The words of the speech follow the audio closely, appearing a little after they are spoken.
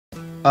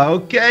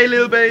Okay,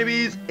 little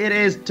babies, it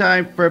is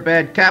time for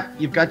bed. Cap,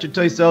 you've got your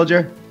toy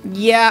soldier?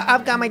 Yeah,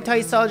 I've got my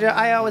toy soldier.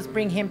 I always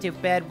bring him to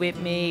bed with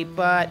me,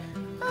 but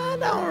I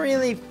don't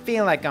really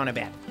feel like going to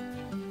bed.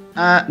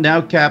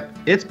 Now, Cap,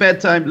 it's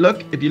bedtime.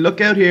 Look, if you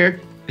look out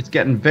here, it's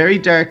getting very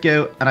dark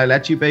out, and I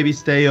let you babies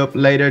stay up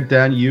later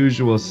than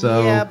usual,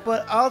 so... Yeah,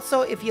 but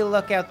also if you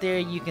look out there,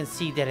 you can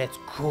see that it's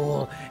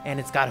cool, and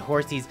it's got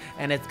horses,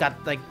 and it's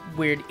got, like,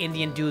 weird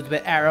Indian dudes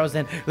with arrows,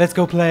 and let's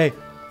go play.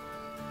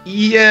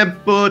 Yeah,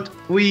 but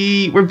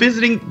we're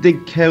visiting the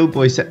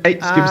cowboy set. Hey,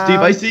 Scuba Steve,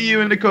 I see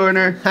you in the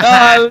corner.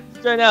 I was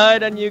trying to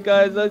hide on you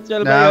guys. I was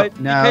trying to hide.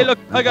 No. Hey, look,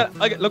 I got,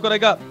 look what I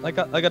got. I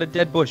got a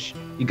dead bush.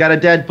 You got a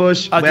dead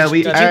bush? Oh, well,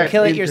 did you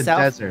kill it in yourself?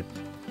 the desert.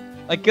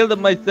 I killed it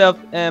myself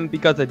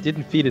because I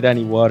didn't feed it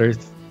any waters.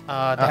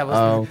 That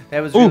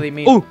was really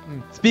mean. Oh,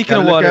 speaking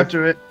of water.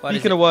 After it.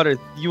 Speaking of water,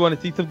 you want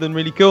to see something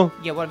really cool?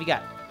 Yeah, what have we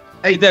got?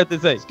 Hey, It's out to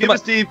say. Scuba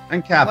Steve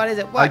and Cap. What is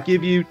it? What? I'll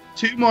give you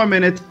 2 more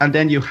minutes, and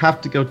then you have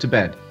to go to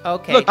bed.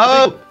 Okay. Look,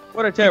 Oh,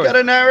 water you tower. got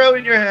an arrow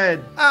in your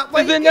head.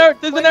 There's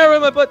an arrow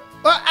in my butt.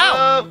 Oh,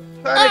 ow!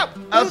 Panic.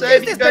 I'll Who save is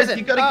you this guys. person?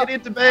 You gotta get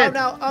into bed.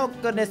 Oh no! Oh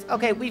goodness!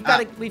 Okay, we've got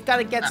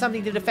to get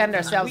something to defend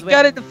ourselves We with.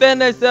 gotta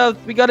defend ourselves.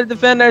 We gotta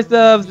defend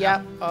ourselves.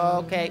 Yeah.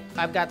 Okay.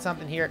 I've got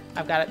something here.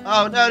 I've got it.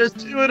 Oh no, there's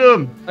 2 of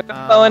them. I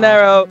got bow and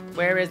arrow.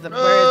 Where is the?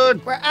 Run.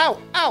 Where? Ow!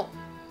 Ow!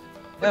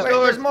 Let's Where,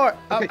 go. there's more.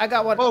 Oh, Okay. I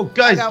got one. Oh,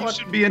 guys, I got you one.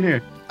 should be in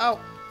here. Oh.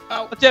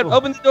 Oh. Watch out.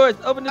 Open the doors.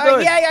 Open the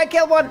doors. Yeah, I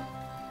killed one.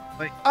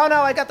 Wait. Oh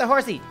no! I got the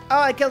horsey. Oh,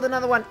 I killed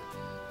another one.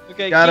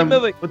 Okay, Got keep him,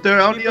 moving. but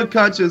they're only moving.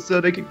 unconscious, so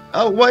they can...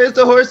 Oh, why is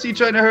the horsey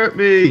trying to hurt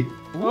me?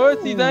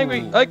 Horsey's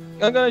angry. I'm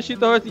gonna shoot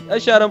the horsey. I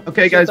shot him.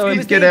 Okay, Shoot guys, the horsey.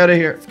 please get out of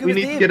here. Scuba We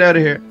need Steve. to get out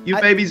of here. You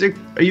babies,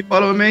 are you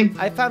following me?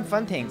 I found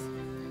fun things.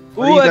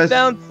 What do Ooh, you I guys-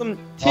 found some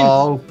tin.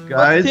 Oh,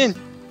 guys, tin?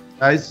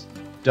 guys,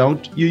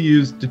 don't you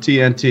use the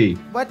TNT.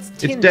 What's It's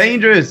tin?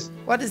 dangerous.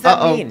 What does that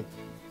Uh-oh. mean?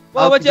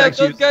 Well, watch out. protect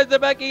Those you. guys are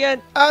back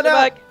again. Oh, They're no.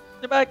 back.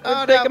 They're back. Oh,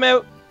 Let's take no. them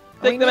out.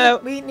 Take them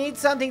out. We need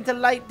something to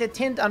light the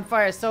tint on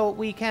fire so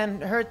we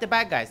can hurt the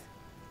bad guys.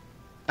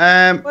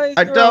 I Why is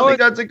don't there a horse? think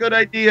that's a good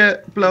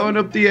idea. Blowing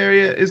up the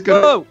area is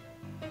gonna... Whoa!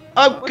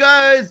 Oh,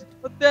 guys,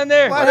 What's down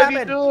there? What what are you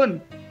happened?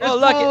 doing? Oh,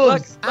 There's look it,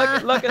 wolves.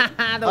 look it.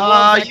 The wolves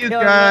Ah, that you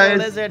killed guys.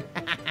 the lizard.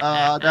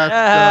 Oh,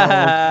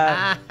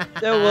 that's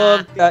The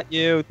wolves got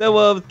you. The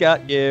wolves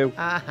got you.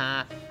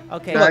 Uh-huh.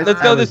 Okay. Come on, Guys, let's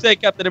I go was this way,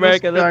 Captain so...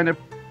 America. Just trying to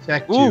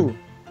protect Ooh, you.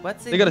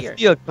 What's in they got a here?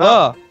 steel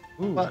claw.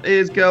 Ooh. What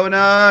is going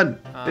on?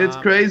 It's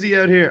crazy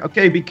out here.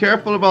 Okay, be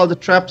careful of all the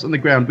traps on the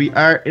ground. We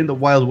are in the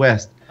Wild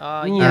West.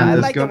 Oh, Ooh. yeah, I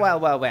Let's like go. the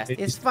Wild Wild West.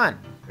 It's fun.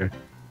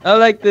 I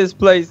like this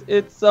place.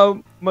 It's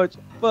so much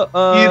fun.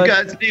 You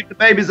guys leave the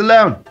babies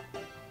alone.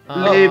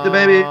 Leave the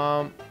baby.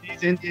 Um,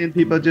 These Indian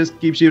people just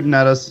keep shooting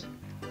at us.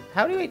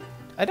 How do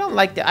I don't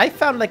like that. I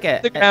found like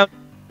the ground.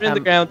 We're in the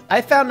ground.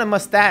 I found a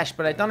mustache,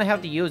 but I don't know how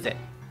to use it.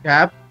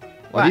 Cap,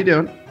 what are you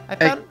doing? I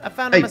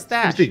found Hey, a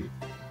mustache. Steve,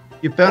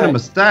 you found a Oh.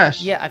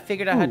 mustache? Yeah, I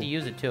figured out how to Ooh.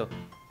 use it too.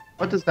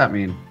 What does that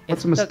mean?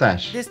 What's a Look,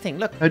 mustache? this thing,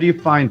 look. How do you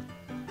find...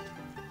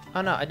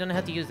 Oh no, I don't know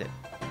how to use it.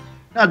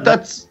 No,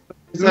 that's...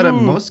 Is that a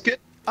Ooh. musket?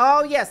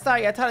 Oh yeah,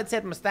 sorry, I thought it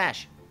said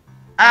mustache.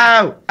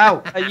 Ow! Ow!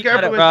 You got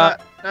Careful it with wrong.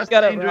 that. That's You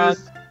got it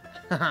dangerous.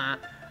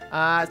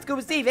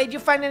 Scuba Steve, hey, did you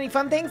find any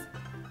fun things?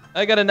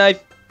 I got a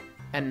knife.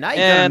 A knife.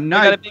 And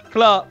I got a big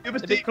claw. You A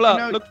must big claw.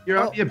 no, Look. you're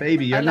Oh, only a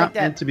baby. You're I like not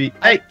that. meant to be...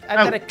 Hey! I've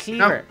no, got a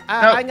cleaver. no.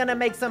 I'm gonna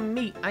make some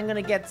meat. I'm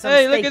gonna get some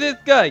Hey, steak. look at this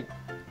guy.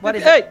 What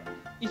is Hey,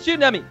 he's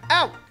shooting at me.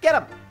 Ow! Get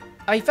him!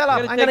 Oh, he fell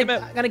off. gotta take him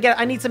out. I'm gonna get.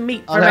 I need some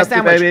meat I'll for my help you,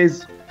 sandwich.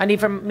 babies. I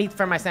need meat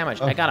for my sandwich.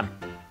 Oh. I got him.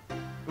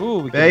 Ooh,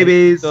 we can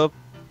Babies. make stuff.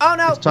 Oh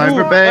no! It's time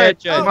Ooh, for bed.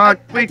 oh, Come I on,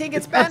 quick. think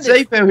it's not bandits.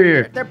 safe out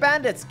here. They're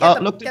bandits. Get Oh,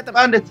 them. look, Get there's them.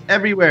 bandits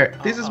everywhere.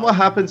 This is Oh. what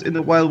happens in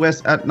the Wild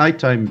West at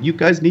nighttime. You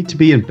guys need to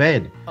be in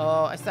bed.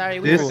 Oh, sorry,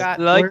 we This-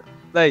 forgot. Like,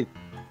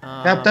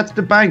 Cap, that's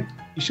the bank.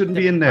 You shouldn't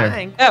be in there.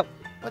 Bank? Ow.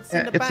 What's Yeah,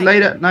 in the it's bank?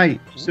 late at night.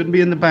 You shouldn't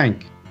be in the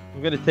bank.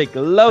 I'm gonna take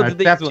loads I of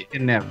these trapped ones. you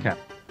in now, Cap.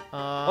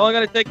 Oh, I'm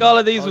gonna take all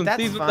of these Oh, ones. that's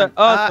These fun. ones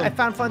are awesome. I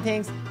found fun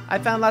things. I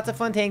found lots of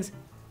fun things.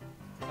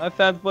 I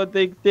found fun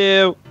things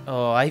too.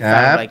 Oh, I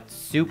Cap? found like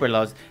super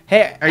loads.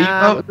 Hey, Are you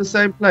both at the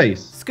same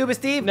place? Scuba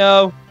Steve?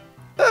 No.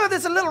 Oh,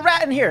 there's a little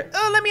rat in here.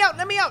 Oh, let me out.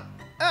 Let me out.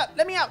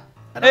 Let me out.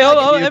 I don't Hey, hold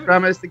like on, it. You every-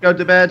 promise to go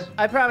to bed?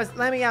 I promise.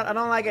 Let me out. I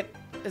don't like it.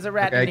 There's a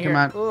rat Okay, in here. come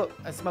on. Oh,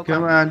 I smoke.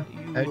 Come on.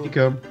 Out you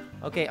come.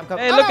 Okay, I'm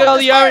coming. Hey, look at all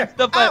the orange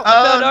stuff. I Ow. found Oh,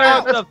 orange no,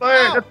 that's stuff. fire.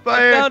 Ow. That's I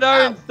fire. found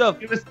orange stuff.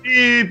 Give us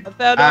Steve. I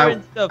found Ow.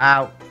 orange stuff.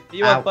 Ow. Are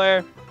you Ow. on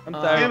fire? I'm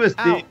Uh, sorry. Give us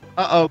Steve.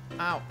 Uh-oh.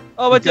 Ow.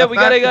 Oh, watch We out. We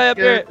got a got guy up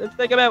bandits here. Let's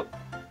take him out.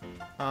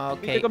 We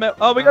Okay. take him out.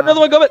 Oh, we got another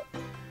one coming.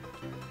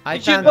 I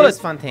You shoot found bullets.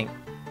 this fun thing.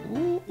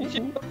 You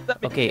should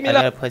at me. Okay, Give me I that.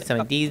 gotta put some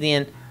of these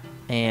in,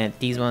 and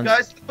these ones.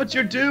 Guys, look what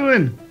you're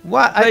doing.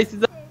 What? Place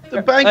is up.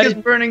 The bank I is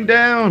didn't- burning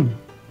down.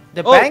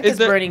 The Oh, bank is is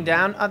there- burning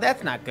down. Oh,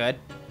 that's not good.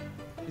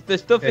 Is there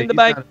stuff Okay, in the he's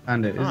bank? not a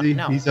bandit, is Oh, he?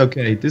 no. He's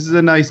okay. This is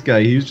a nice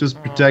guy. He's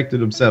just protected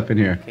himself in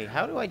here. Okay,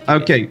 how do I do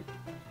Okay,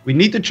 we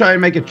need to try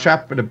and make a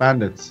trap for the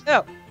bandits.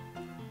 No.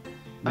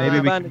 Maybe we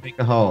can bandits. make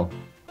a hole.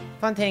 this?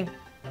 Fun thing.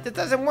 That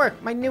doesn't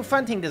work. My new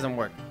fun thing doesn't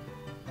work.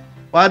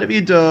 What have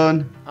you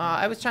done?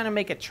 I was trying to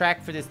make a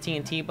track for this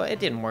TNT, but it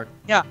didn't work.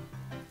 Yeah.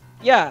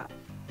 Yeah.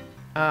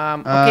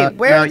 Okay,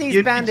 where now are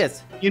these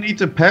bandits? You need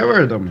to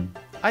power them.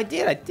 I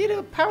did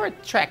a power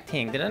track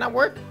thing. Did it not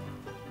work?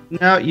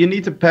 No, you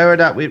need to power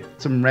that with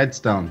some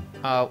redstone.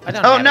 Oh, I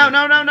don't Oh, have no, any.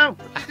 no, no, no.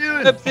 What are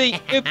you doing? Oopsie,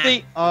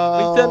 oopsie.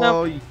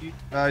 Oh, you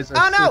guys are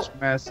Oh, no. such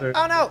messes.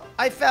 Oh no,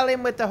 I fell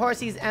in with the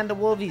horsies and the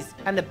wolvies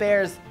and the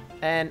bears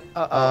and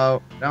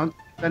Oh, don't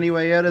get any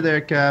way out of there,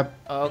 Cap.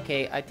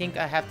 Okay, I think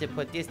I have to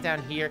put this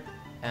down here.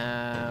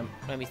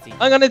 Let me see.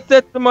 I'm gonna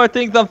set some more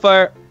things on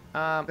fire.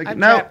 I'm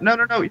No, trapped. no,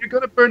 no, no. You're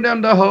going to burn down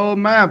the whole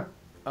map.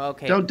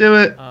 Okay. Don't do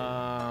it.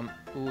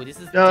 Ooh, this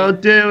is. Don't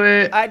do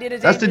it. I did a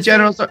That's the dangerous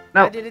general. thing.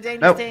 No. I did a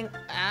dangerous No. thing.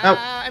 No.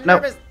 I'm No.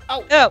 nervous.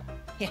 Oh. No.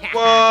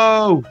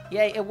 Whoa.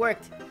 Yay, it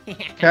worked.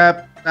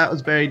 Cap, that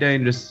was very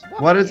dangerous.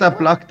 What? What is It that worked.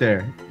 block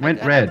there? Went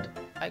got red.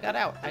 I got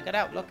out. I got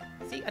out. Look.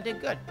 See, I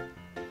did good.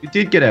 You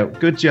did get out.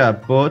 Good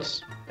job,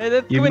 but Hey,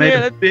 let's you go in made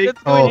here. a big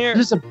Let's go in hole. here.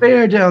 There's a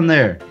bear down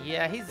there.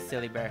 Yeah, he's a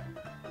silly bear.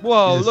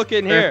 Whoa, Jesus. look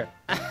in here.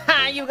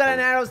 You got an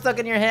arrow stuck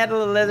in your head,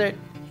 little lizard.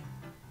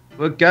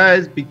 But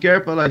guys, be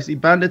careful. I see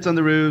bandits on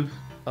the roof.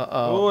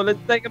 Oh, let's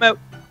take him out.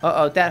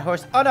 Uh-oh, that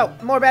horse. Oh, no,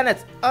 more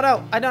bandits. Oh,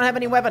 no, I don't have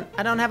any weapon.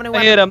 I don't have any I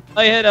weapon. hit him.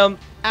 I hit him.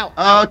 Ow.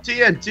 Oh,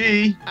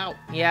 TNT. Ow.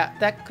 Yeah,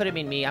 that could have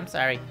been me. I'm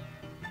sorry.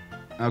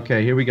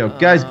 Okay, here we go.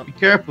 Guys, be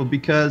careful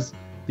because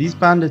these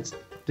bandits,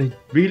 they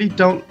really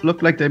don't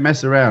look like they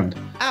mess around.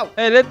 Ow.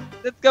 Hey, let's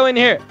go in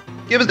here.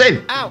 Give us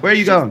Dave. Ow. Where are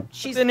you going?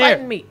 She's In here.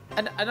 fighting me.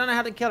 I don't know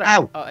how to kill her.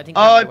 Ow. Oh, I think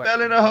Oh, that I might work.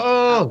 fell in a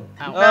hole.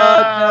 Ow.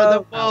 No,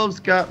 no. the wolves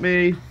got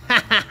me.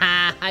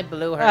 I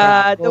blew her.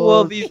 Ah, the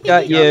wolfies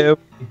got you.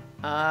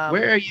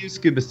 Where are you,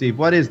 Scuba Steve?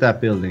 What is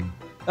that building?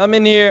 I'm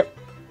in here.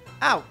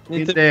 Ow.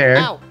 In It's a- there.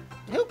 Ow.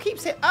 Who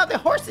keeps it? Oh, the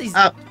horses.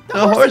 The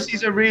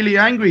horsies are really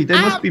angry. They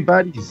Ow. must be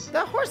baddies.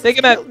 The horses Take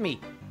 'em out. killed me.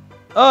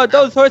 Oh,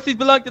 those horses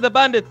belong to the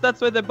bandits.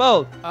 That's why they're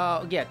bold.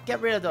 Oh, yeah, get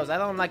rid of those. I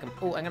don't like them.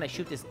 Oh, I'm going to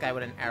shoot this guy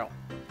with an arrow.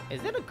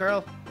 Is that a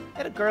girl? Is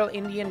that a girl,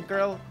 Indian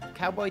girl,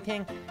 cowboy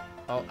thing?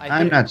 Oh, I'm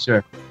hit her. not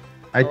sure.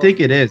 I Oh,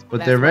 think it is, but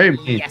That's they're very right.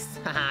 mean. Yes,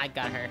 I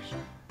got her.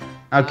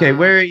 Okay,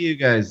 where are you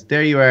guys?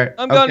 There you are.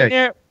 I'm going okay. in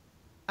here.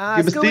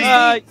 Scuba Scuba Steve.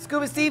 Steve,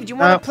 Scuba Steve, do you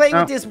want to play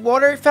with this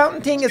water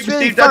fountain thing? It's Scuba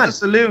really Steve, fun. that's a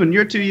saloon.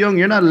 You're too young.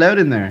 You're not allowed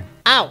in there.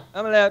 Ow.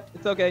 I'm allowed.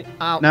 It's okay.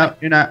 Ow. No,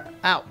 you're not.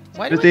 Ow.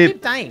 Why do I Steve,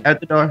 keep dying? Out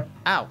the door.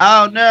 Ow.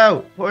 Oh,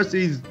 no.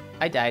 Horsies.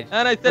 I died.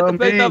 And I set Oh, the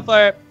place me. on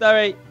fire.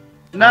 Sorry.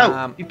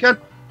 No, you can't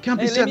be Hey,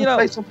 leave setting me the alone.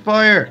 place on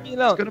fire. Leave me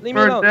alone. It's going to Leave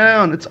me burn alone.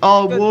 down. It's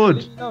all Good. wood.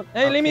 Leave me alone.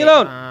 Hey, leave me Okay,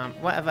 alone.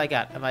 What have I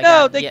got? Have I No,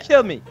 got? they Yeah.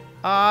 kill me.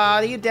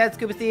 Are you dead,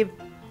 Scuba Steve?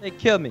 They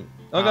kill me.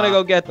 I'm gonna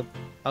go get them.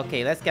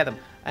 Okay, let's get them.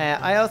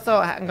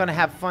 I'm gonna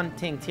have fun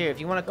things here. If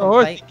you want to The come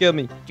play, horses kill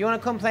me. do you want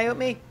to come play with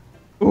me?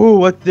 Ooh,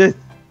 what's this?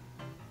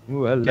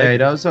 Ooh, I like Okay, it.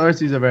 those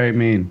horsies are very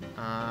mean.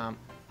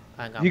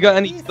 You got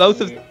any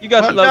explosives? You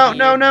got What? explosives?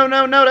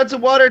 No, that's a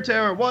water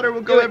tower. Water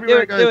will go Do it, everywhere,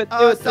 do it, guys. do it.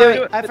 Oh, sorry,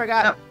 do it. I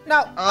forgot.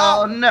 No.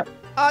 Oh, no.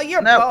 Oh,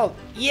 you're No. bold.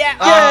 Yeah.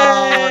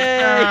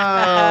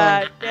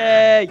 Oh, Yay!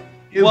 Yay!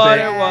 You Water,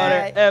 bet.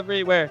 water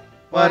everywhere.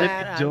 What Why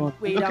have not? you done?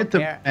 We Look don't at the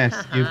care.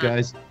 mess you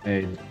guys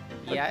made.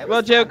 Yeah. It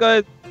was Watch out,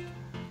 guys.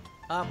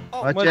 Oh,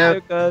 Watch Watch out.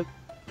 out, guys.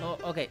 oh,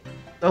 okay.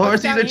 The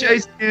What's horsies down are here?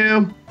 chasing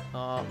you.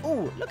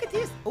 Ooh, look at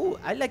this. Ooh,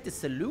 I like the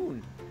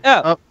saloon.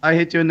 Yeah. Oh, I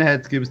hit you in the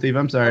head, Scuba Steve.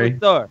 I'm sorry.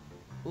 Door.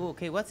 Ooh,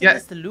 okay, what's Yeah, in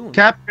the saloon?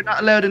 Cap, you're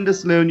not allowed in the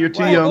saloon. You're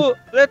too Why? young. Ooh,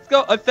 let's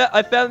go.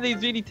 I found these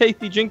really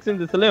tasty drinks in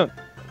the saloon.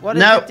 What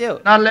does No, it do?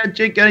 not allowed to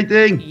drink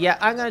anything. Yeah,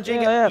 I'm gonna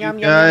drink Yeah, it. Yum,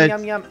 you yum, guys.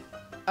 yum, yum, yum.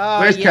 Oh,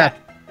 Where's yeah. Cap?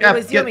 It Cap,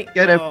 was yummy.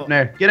 get out Oh. from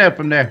there. Get out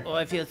from there. Oh,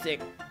 I feel sick.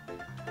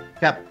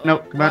 Cap, no,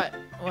 come on. What?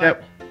 Get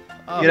out.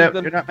 Oh, Get out.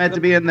 You're not meant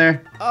to be in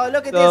there. oh,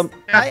 look at Um, this.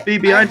 Cap, be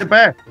behind the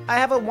bar. I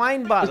have a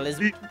wine bottle.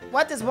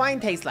 What does wine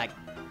taste like?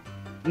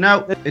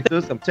 No, it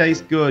doesn't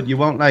taste good. You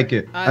won't like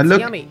it. It's And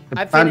look, yummy. the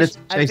I bandits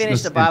finished chasing the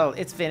us in. bottle.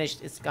 It's finished.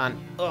 It's gone.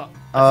 Ugh.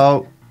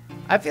 Oh,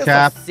 I feel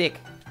Cap. so sick.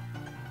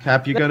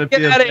 Cap, you're gonna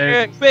Get feel outta very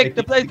here, sick. quick, You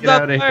the place need to is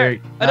get on outta fire.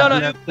 here. I don't know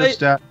Not who allowed to played- touch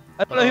that.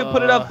 I don't know who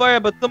put it on fire,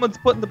 but someone's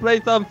putting the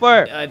place on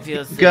fire. I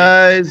feel sick.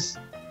 Guys,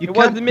 you It can't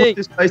wasn't me. put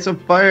this place on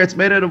fire. It's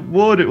made out of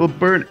wood. It will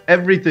burn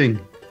everything.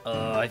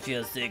 Oh, I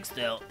feel sick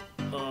still.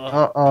 Oh.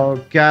 Uh-oh,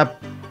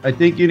 Cap. I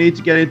think you need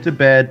to get into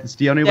bed. It's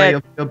the only way Yeah.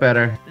 you'll feel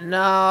better.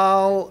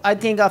 No, I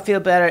think I'll feel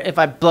better if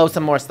I blow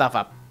some more stuff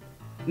up.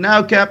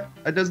 Now, Cap,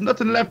 there's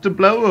nothing left to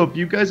blow up.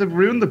 You guys have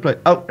ruined the place.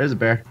 Oh, there's a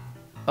bear.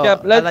 Oh, Yeah,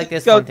 I let's like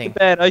this go one to thing.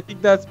 bed. I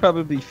think that's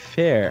probably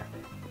fair.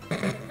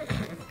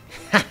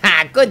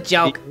 Good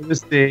joke.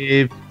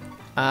 Steve.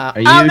 Oh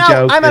you no,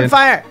 I'm on joking?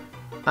 fire.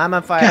 I'm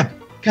on fire.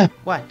 Cap,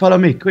 What? follow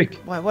me, quick.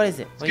 What is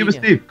it? What are Scuba you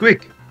doing? Steve,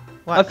 quick.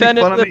 What? I found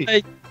follow it. me.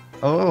 Place.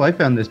 Oh, I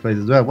found this place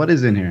as well. What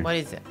is in here? What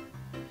is it?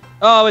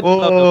 Oh, it's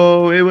blown up.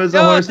 Oh, it was a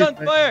No, it's horsey.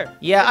 on fire.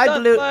 Yeah, It's I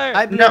on blew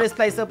fire. blew No. this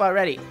place up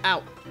already.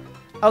 Ow.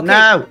 Okay.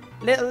 Now,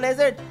 Little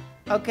lizard.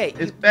 Okay.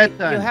 It's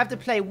bedtime. You have to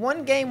play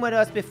one game with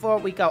us before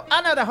we go.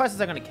 Oh no, the horses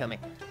are gonna kill me.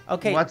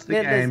 Okay. What's the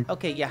little liz- game?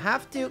 Okay, you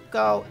have to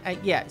go and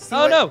yeah. See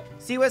Oh, what, no.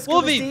 See what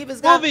Scuba Wolvies, Steve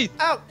has got? wolvies,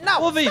 Oh no.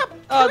 Wolvies. Stop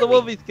Oh, the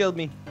killing me. wolvies killed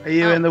me. are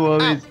you in the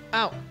wolves?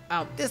 Ow.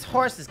 Oh, this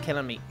horse is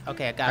killing me.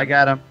 Okay, I got him. I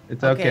got him.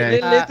 It's Okay.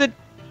 okay. Listen,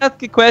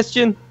 ask a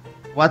question.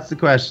 What's the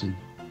question?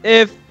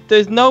 If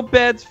there's no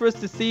beds for us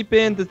to sleep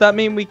in, does that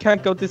mean we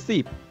can't go to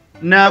sleep?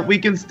 No, we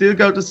can still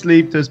go to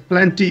sleep. There's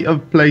plenty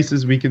of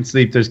places we can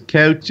sleep. There's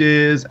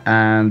couches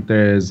and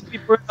there's We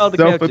burn all the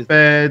sofa couches.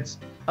 beds.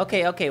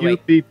 Okay, You'll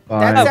wait. be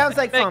fine. That sounds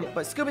like Make fun. it.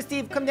 But Scuba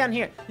Steve, come down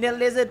here. Little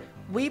lizard,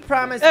 we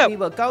promise Oh. we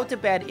will go to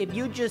bed if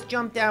you just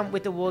jump down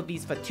with the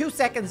wolvies for 2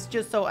 seconds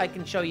just so I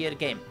can show you the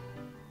game.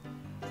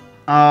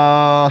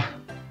 I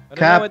don't know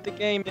Cap, what the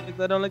game is.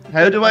 I don't like to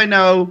how do I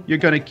know you're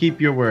going to keep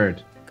your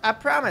word? I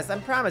promise.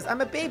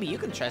 I'm a baby. You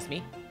can trust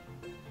me.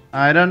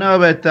 I don't know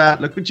about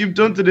that. Look what you've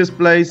done to this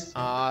place.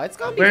 It's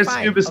gonna be Where's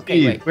fine. Scuba Okay,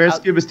 Steve? wait. Where's I'll-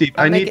 Scuba Steve?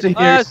 I'll I make need to it-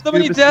 hear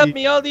Somebody Scuba to help Steve.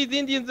 me. All these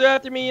Indians are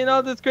after me, and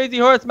all this crazy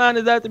horseman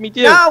is after me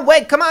too. No,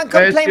 wait, come on, come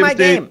Where's play my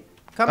Scuba Steve? game.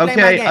 Come play my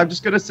Okay, game. I'm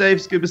just going to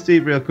save Scuba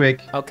Steve real quick.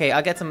 Okay,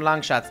 I'll get some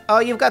long shots. Oh,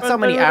 you've got so Run,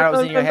 many run, arrows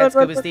run, in your run, head, run,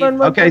 Scuba run, Steve. run,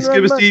 run. Okay,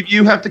 Scuba Steve,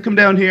 you have to come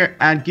down here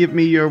and give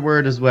me your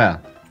word as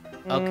well.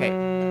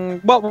 Okay.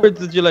 What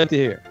words would you like to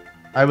hear?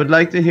 I would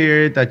like to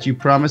hear that you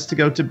promise to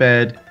go to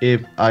bed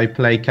if I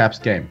play Cap's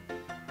game.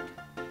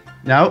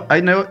 No, I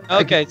know.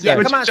 Okay, Yeah,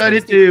 what come you're on, trying Scuba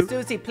to Steve. do.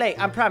 Scuba Steve, play.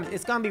 I promise.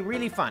 It's gonna be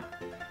really fun.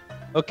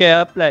 Okay,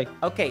 I'll play.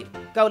 Okay,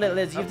 go, little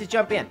Liz. You have to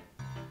jump in.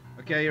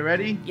 Okay, you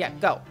ready? Yeah,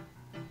 go.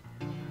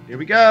 Here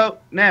we go.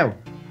 Now.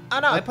 Oh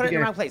no, I Let's put it in the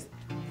begin. wrong place.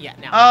 Yeah,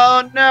 now.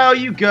 Oh no,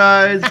 you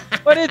guys.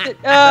 What is it?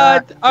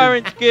 It's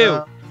orange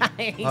goo.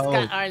 He's Oh.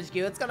 got orange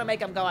goo. It's gonna make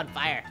him go on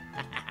fire.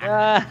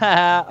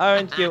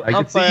 Orange goo. I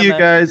can see you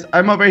guys.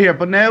 I'm over here,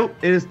 but now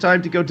it is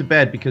time to go to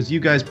bed because you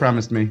guys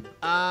promised me.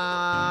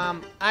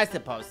 I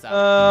suppose so. Okay,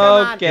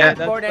 Come on, that's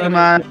I'm bored fine. Come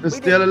anyway. on, there's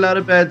still a lot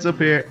of beds up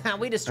here.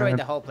 We destroyed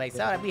the whole place.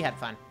 So we had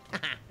fun.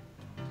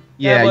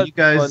 Yeah, was you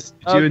guys,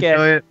 fun. did you Okay.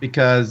 enjoy it?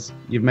 Because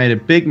you've made a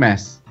big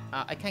mess.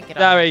 I can't get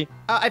up. Sorry.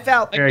 Oh, I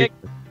fell. I Very-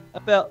 can't- I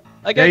fell.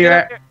 I There gotta you get are.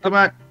 up here. Come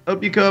on,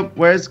 up you come.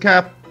 Where's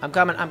Cap? I'm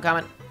coming.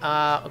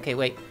 Okay,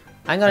 wait.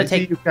 I'm I gonna see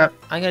take. you, Cap.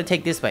 I'm gonna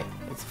take this way.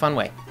 It's a fun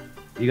way.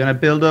 You gonna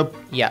build up?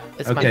 Yeah,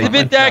 it's Okay. my It's a fun.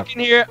 bit dark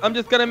in here. I'm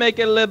just gonna make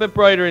it a little bit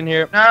brighter in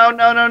here.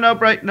 No,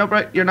 bright.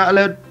 You're not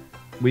allowed.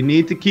 We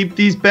need to keep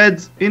these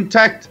beds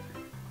intact.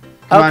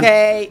 Come on.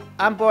 Okay,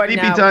 I'm bored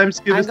Sleepy now. time,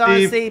 Scuba I'm going to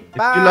Steve. sleep.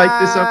 If you like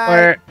this on Bye.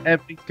 fire,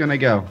 everything's gonna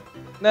go.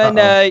 Night, Uh-oh.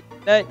 night,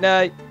 night,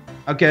 night.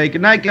 Okay,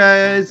 good night,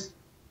 guys.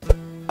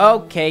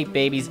 Okay,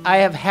 babies, I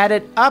have had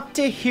it up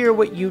to here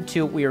with you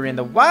two. We are in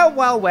the Wild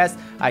Wild West.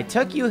 I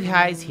took you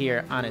guys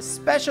here on a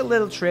special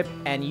little trip,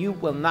 and you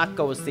will not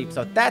go to sleep.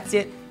 So that's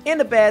it. In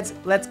the beds,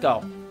 let's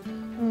go.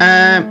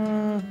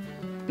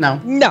 No.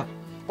 No.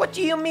 What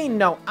do you mean,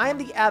 no? I'm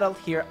the adult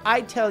here.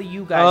 I tell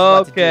you guys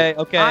what to do. Okay,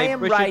 okay. I am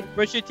right.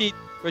 Brush your teeth.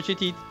 Brush your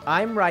teeth.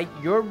 I'm right.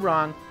 You're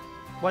wrong.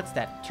 What's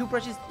that? 2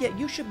 brushes? Yeah,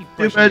 you should be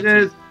Two brushing your teeth.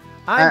 brushes.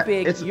 I'm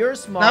big, it's you're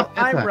small, not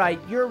I'm bedtime. right,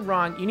 you're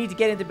wrong. You need to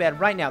get into bed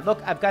right now.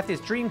 Look, I've got this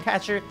dream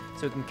catcher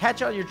so you can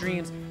catch all your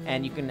dreams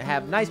and you can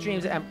have nice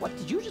dreams. And what,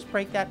 did you just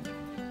break that?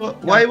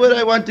 Why would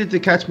I want it to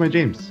catch my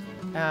dreams?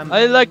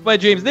 I like my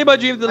dreams. Leave my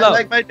dreams I alone.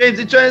 like my dreams.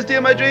 He's trying to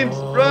steal my dreams.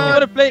 You Run!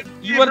 wanna play?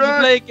 You wanna Run!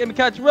 play game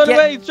catch? Run Get-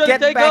 away! He's trying to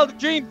get take back. all the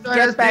dreams. Trying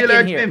Get to back steal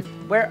our in here.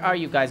 dreams. Where are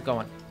you guys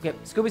going? Okay,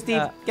 Scuba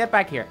Steve, get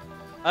back here.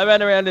 I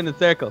ran around in a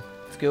circle.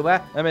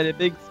 Scuba, I made a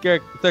big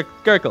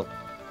circle.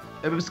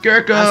 It was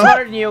Skirko. I'm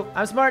smarter than you.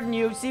 I'm smarter than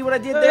you. See what I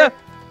did there?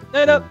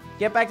 No.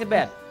 Get back to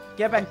bed.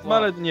 Get back.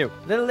 Smaller than you.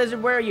 Little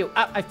lizard, where are you?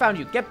 I found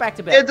you. Get back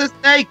to bed. It's a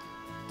snake.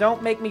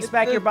 Don't make me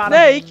smack a your bottom.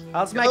 snake?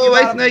 I'll smack Go your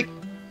away, bottom. snake.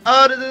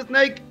 Oh, there's a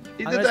snake.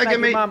 He's I'm gonna smack attacking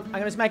your me. bum. I'm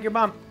gonna smack your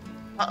bum.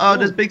 Oh,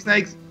 there's big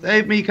snakes.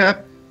 Save me,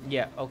 Cap.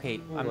 Yeah, okay.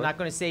 I'm what? not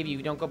gonna save you.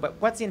 You don't go. But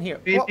what's in here?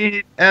 We Whoa.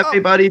 need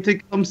everybody to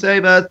come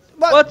save us.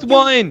 What? What's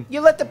wine?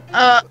 You let the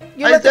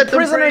You I let the set them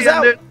prisoners free and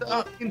out. they're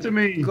talking to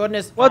me.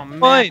 goodness. What's oh, man.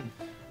 wine?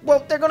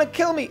 Well, they're gonna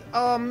kill me.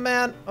 Oh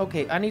man.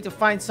 Okay, I need to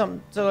find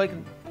something so I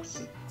can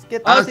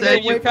get I'll this save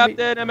thing You, away from me.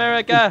 Captain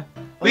America.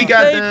 We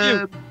got saved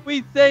the- you.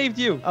 We saved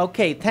you.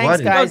 Okay, thanks What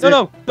is- guys.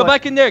 No. Go What?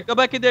 back in there. Go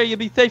back in there. You'll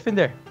be safe in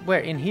there. Where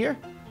in here?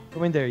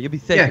 Go in there. You'll be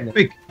safe Yeah, in there.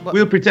 quick. What?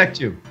 We'll protect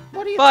you.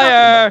 What are you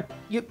Fire!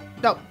 talking about?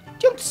 You no.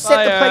 You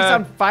set the place Fire.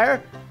 on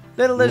fire.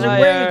 Little lizard, where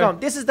are you Fire. going?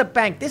 This is the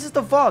bank. This is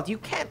the vault. You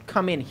can't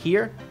come in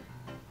here.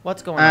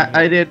 What's going on?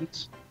 I Here?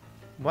 didn't.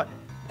 What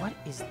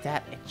is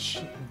that? A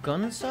cheap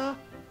gun saw?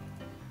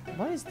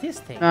 What is this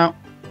thing? No.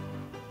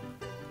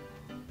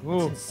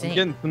 Ooh, I'm insane.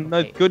 getting some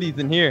nice Okay. goodies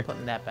in here.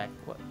 Putting that back.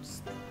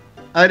 Whoops.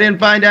 I didn't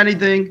find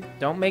anything.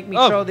 Don't make me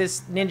Oh. throw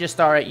this ninja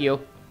star at you.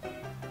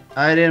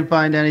 I didn't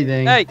find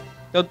anything. Hey,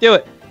 don't do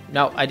it.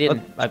 No, I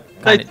didn't. I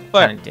Light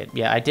fire. kind of did.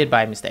 Yeah, I did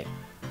by mistake.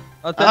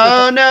 I'll send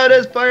Oh no,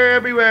 there's fire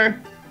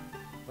everywhere.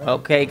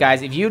 Okay,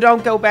 guys, if you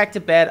don't go back to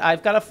bed,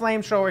 I've got a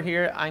flamethrower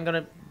here. I'm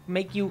gonna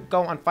make you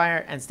go on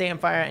fire and stay on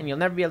fire, and you'll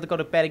never be able to go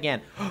to bed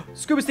again.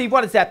 Scuba Steve,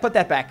 what is that? Put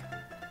that back.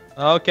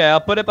 Okay, I'll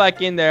put it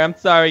back in there. I'm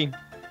sorry.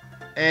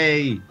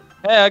 Hey.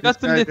 Hey, I got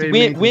This some guy this really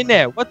makes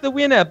winner. What's the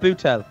winner,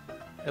 Bootel?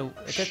 Oh,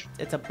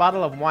 it's a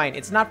bottle of wine.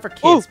 It's not for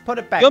kids. Ooh, Put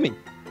it back. Yummy.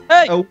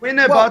 Hey, A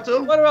winner Whoa.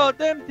 bottle. what are all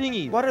them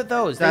thingies? What are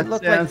those? That they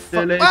look like. sounds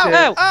delicious.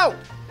 Ow! Ow!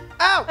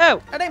 Ow!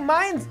 Ow. Are they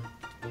mines?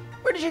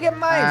 Where did you get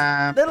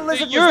mine? Little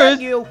lizard, was yours?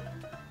 that you?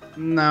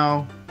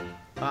 No.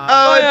 Oh, Uh,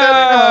 I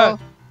fell in the hole.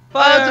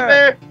 Fire! Oh, it's a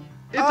bear.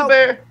 It's a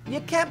bear. You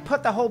can't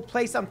put the whole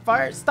place on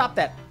fire. Stop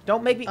that.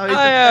 Don't make me. Oh, it's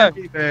Fire. a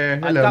friendly bear.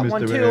 I've Hello, got Mr.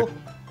 one Bear. too.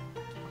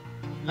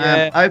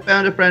 Yeah. I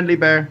found a friendly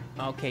bear.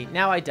 Okay,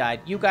 now I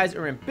died. You guys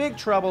are in big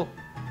trouble.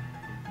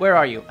 Where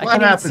are you? I What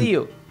can't happened? even see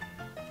you.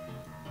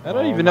 I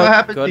don't even What know.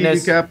 happened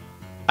goodness. to you, Cap?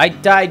 I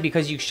died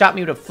because you shot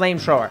me with a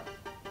flamethrower.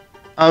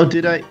 Oh,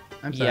 did I?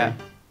 I'm sorry. Yeah.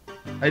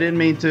 I didn't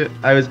mean to.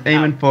 I was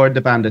aiming for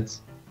the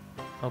bandits.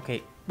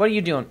 Okay, what are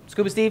you doing?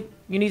 Scuba Steve,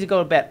 you need to go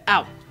to bed.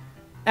 Ow.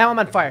 Ow, I'm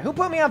on fire. Who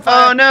put me on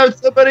fire? Oh no,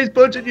 somebody's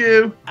punching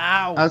you.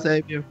 Ow. I'll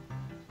save you.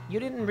 You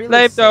didn't really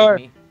save Flamethrower.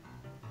 me.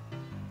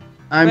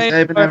 I'm Flamethrower.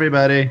 saving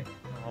everybody.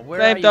 Oh,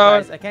 where are you Flamethrower.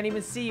 guys? I can't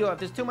even see you.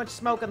 There's too much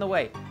smoke in the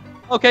way.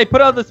 Okay,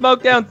 put all the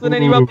smoke down so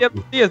then you won't be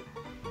able to see us.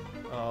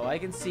 Oh, I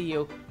can see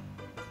you.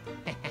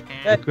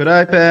 Look what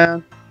I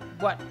found.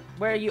 What?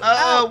 Where are you?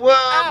 Oh, Ow. whoa,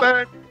 Ow.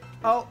 man.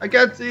 Oh, I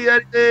can't see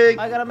anything.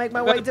 I gotta make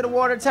my way to the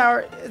water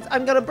tower.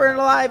 I'm gonna burn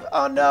alive.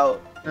 Oh no.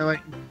 No, wait.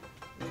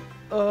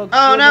 Oh,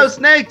 Oh no, goodness.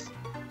 snakes.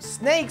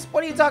 Snakes?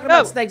 What are you talking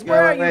about, No. snakes? Go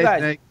Where are you away, guys?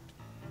 snake.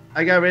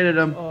 I got rid of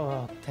them.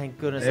 Oh, thank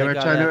goodness They I were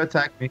got trying to that.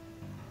 attack me.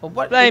 Well,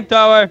 what?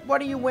 Flamethrower.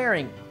 What are you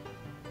wearing?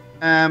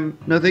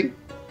 Nothing.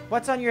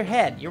 What's on your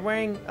head? You're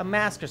wearing a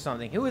mask or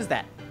something. Who is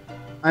that?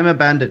 I'm a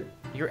bandit.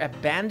 You're a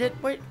bandit?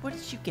 What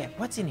did you get?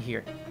 What's in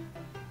here?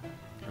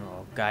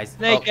 Oh, guys.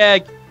 Snake Oh,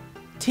 egg.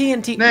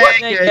 TNT. Snake. What?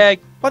 Snake egg.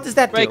 What does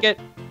that Break do? it.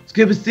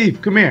 Scuba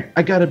Steve, come here.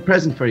 I got a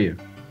present for you.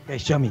 Okay,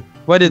 show me.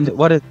 What is it?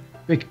 What is?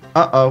 Quick.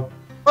 Uh-oh.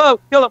 Oh,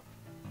 kill him.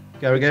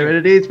 Gotta get rid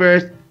of these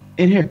first.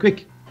 In here,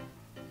 quick.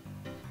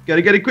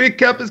 Gotta get it quick.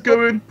 Cap is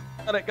coming.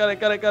 Got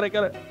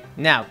it.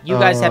 Now, you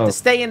guys have Oh. to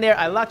stay in there.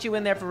 I locked you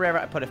in there forever.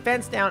 I put a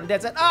fence down, and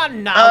that's it. Oh,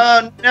 no.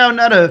 Oh, no,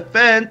 not a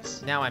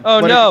fence. Now I'm...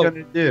 Oh What no. are you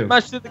gonna do?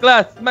 Smash through the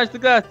glass. Smash the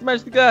glass.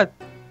 Smash the glass.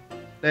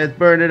 Let's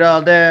burn it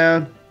all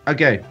down.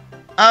 Okay.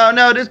 Oh,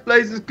 no, this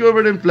place is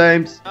covered in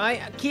flames.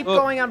 I keep Oh.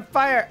 going on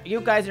fire.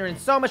 You guys are in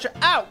so much...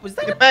 Ow! Was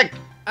that... Get back.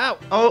 Ow!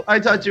 Oh, I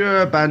thought you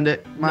were a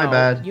bandit. My No,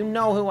 bad. You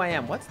know who I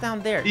am. What's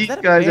down there? Is These that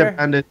a guys bear? are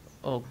bandits.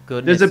 Oh,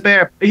 goodness. There's a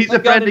bear. He's What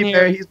a got in friendly here?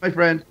 bear. He's my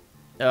friend.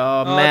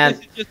 Oh, Oh, man.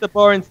 this is just a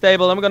boring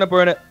stable. I'm gonna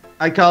burn it.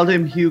 I called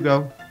him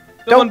Hugo.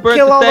 Someone Don't burnt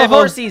kill the all the stable.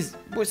 horses.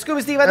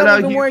 Scuba Steve, I don't Hello,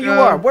 even know where you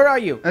Hugo. are. Where are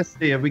you? Let's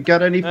see. Have we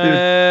got any food?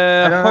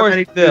 I don't have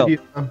any Horseville. food,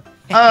 Hugo.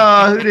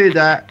 Oh, who did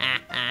that?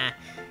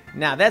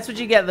 Now, that's what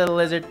you get, little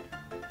lizard.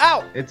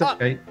 Ow! It's Oh,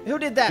 okay. who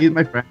did that? He's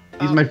my friend.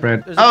 He's my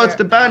friend. There's a Oh, it's bear.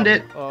 the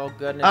bandit. Oh,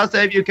 goodness. I'll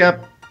save you, Cap.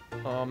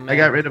 Oh, man. I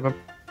got rid of him.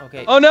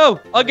 Okay. Oh no!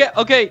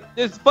 Okay,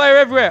 there's fire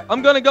everywhere.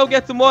 I'm gonna go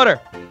get some water.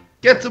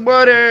 Get some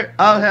water.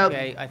 I'll help.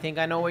 Okay, I think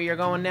I know where you're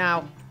going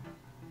now.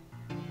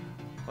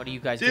 What are you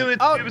guys Do doing? it,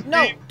 Oh, Scuba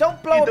no! Steve.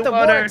 Don't blow Need up the the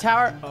water water.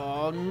 tower.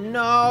 Oh,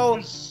 no.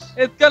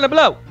 It's gonna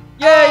blow.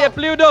 Yay! Oh. It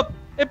blew up.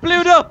 It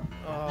blew up.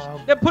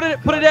 Oh, Then put it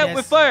out goodness.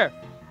 with fire.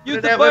 Use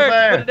it the out with fire to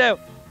fire. put it out.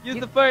 Use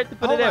the fire to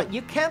put hold it on. out.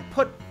 You can't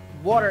put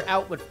water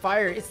out with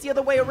fire. It's the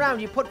other way around.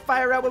 You put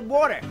fire out with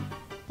water.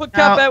 Put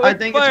Cap Now, out I with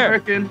think fire.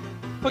 it's working.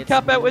 Put It's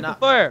Cap out with the not-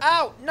 fire.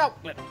 Ow! No!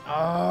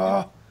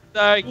 Oh.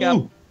 Sorry, Cap.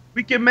 Ooh,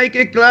 we can make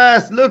it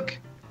glass. Look.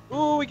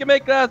 Ooh, we can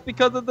make glass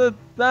because of the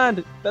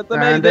sand. That's And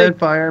amazing. then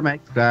fire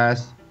makes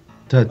glass.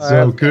 That's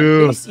Fire. so At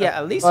cool. least, yeah,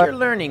 at least you're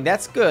learning.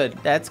 That's good.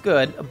 That's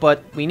good.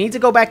 But we need to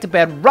go back to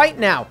bed right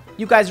now.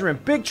 You guys are in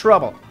big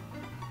trouble.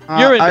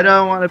 You're in- I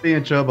don't want to be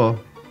in trouble.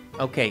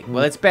 Okay,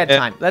 well, it's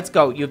bedtime. Let's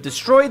go. You've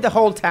destroyed the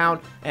whole town,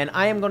 and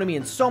I am going to be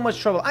in so much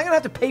trouble. I'm going to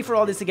have to pay for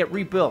all this to get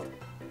rebuilt.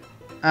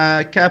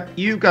 Cap,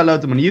 you got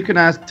loads of money. You can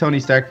ask Tony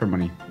Stark for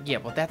money. Yeah,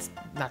 well, that's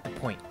not the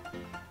point.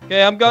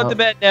 Okay, I'm going Oh. to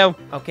bed now.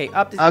 Okay,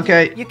 up the...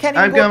 Okay, You can't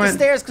even I'm go up the coming.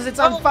 stairs because it's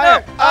on Oh,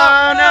 fire. no.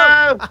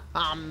 Oh, no!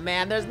 Oh,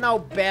 man, there's no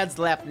beds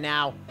left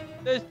now.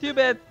 There's 2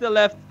 beds still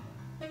left.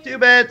 Too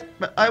bad,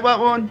 but I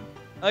want one.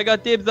 I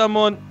got dibs on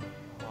one.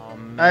 Oh,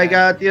 man. I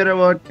got the other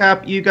one.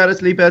 Cap, you gotta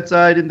sleep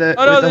outside in the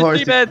Oh no, with the there's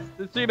horses. 3 beds.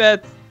 There's 3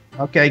 beds.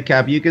 Okay,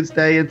 Cap, you can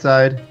stay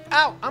inside.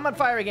 Ow, I'm on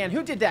fire again.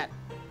 Who did that?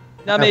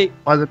 Not me.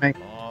 Wasn't me.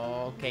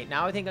 Okay,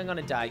 now I think I'm going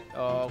to die.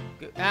 Oh,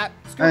 I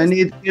Scuba,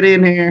 need to get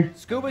in here.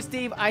 Scuba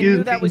Steve, I Excuse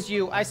knew that me. was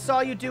you. I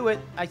saw you do it.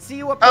 I see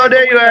you up there. Oh, in the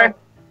there you window. are.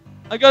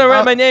 I'm gonna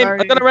write Oh, my name. sorry.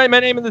 I'm gonna write my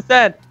name in the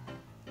sand.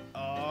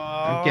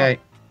 Oh. Okay,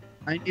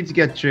 I need to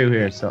get through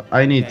here, so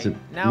I need Okay, to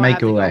now I make have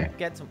to a go way.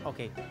 get some.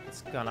 Okay,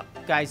 it's gonna.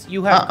 Guys,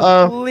 you have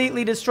Uh-oh.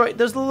 completely destroyed.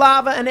 There's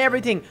lava and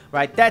everything.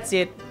 Right, that's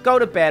it. Go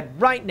to bed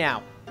right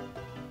now.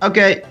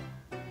 Okay,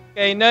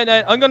 Okay, night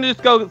night. I'm gonna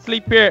just go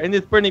sleep here in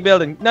this burning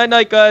building. Night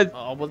night, guys.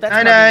 Oh well, that's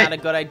Night, probably night. not a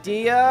good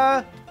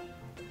idea.